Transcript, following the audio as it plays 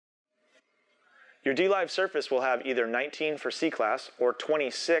Your dLive surface will have either 19 for C-Class or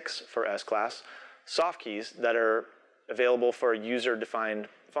 26 for S-Class SoftKeys that are available for user-defined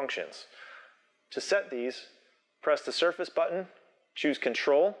functions. To set these, press the Surface button, choose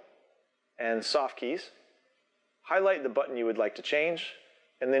Control and SoftKeys, highlight the button you would like to change,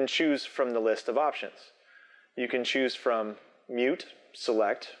 and then choose from the list of options. You can choose from Mute,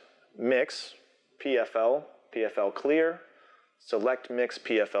 Select, Mix, PFL, PFL Clear, Select Mix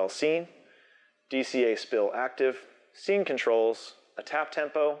PFL Scene, DCA Spill Active, Scene Controls, a tap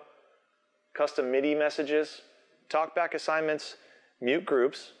tempo, custom MIDI messages, talkback assignments, mute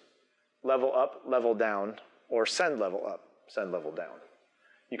groups, level up, level down, or send level up, send level down.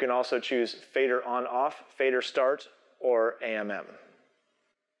 You can also choose fader on off, fader start, or AMM.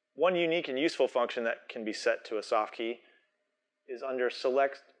 One unique and useful function that can be set to a SoftKey is under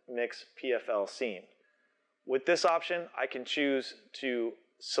Select Mix PFL Scene. With this option, I can choose to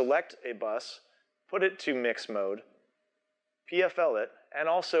select a bus, put it to mix mode, PFL it, and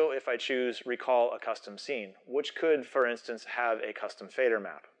also if I choose recall a custom scene, which could, for instance, have a custom fader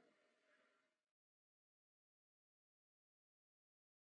map.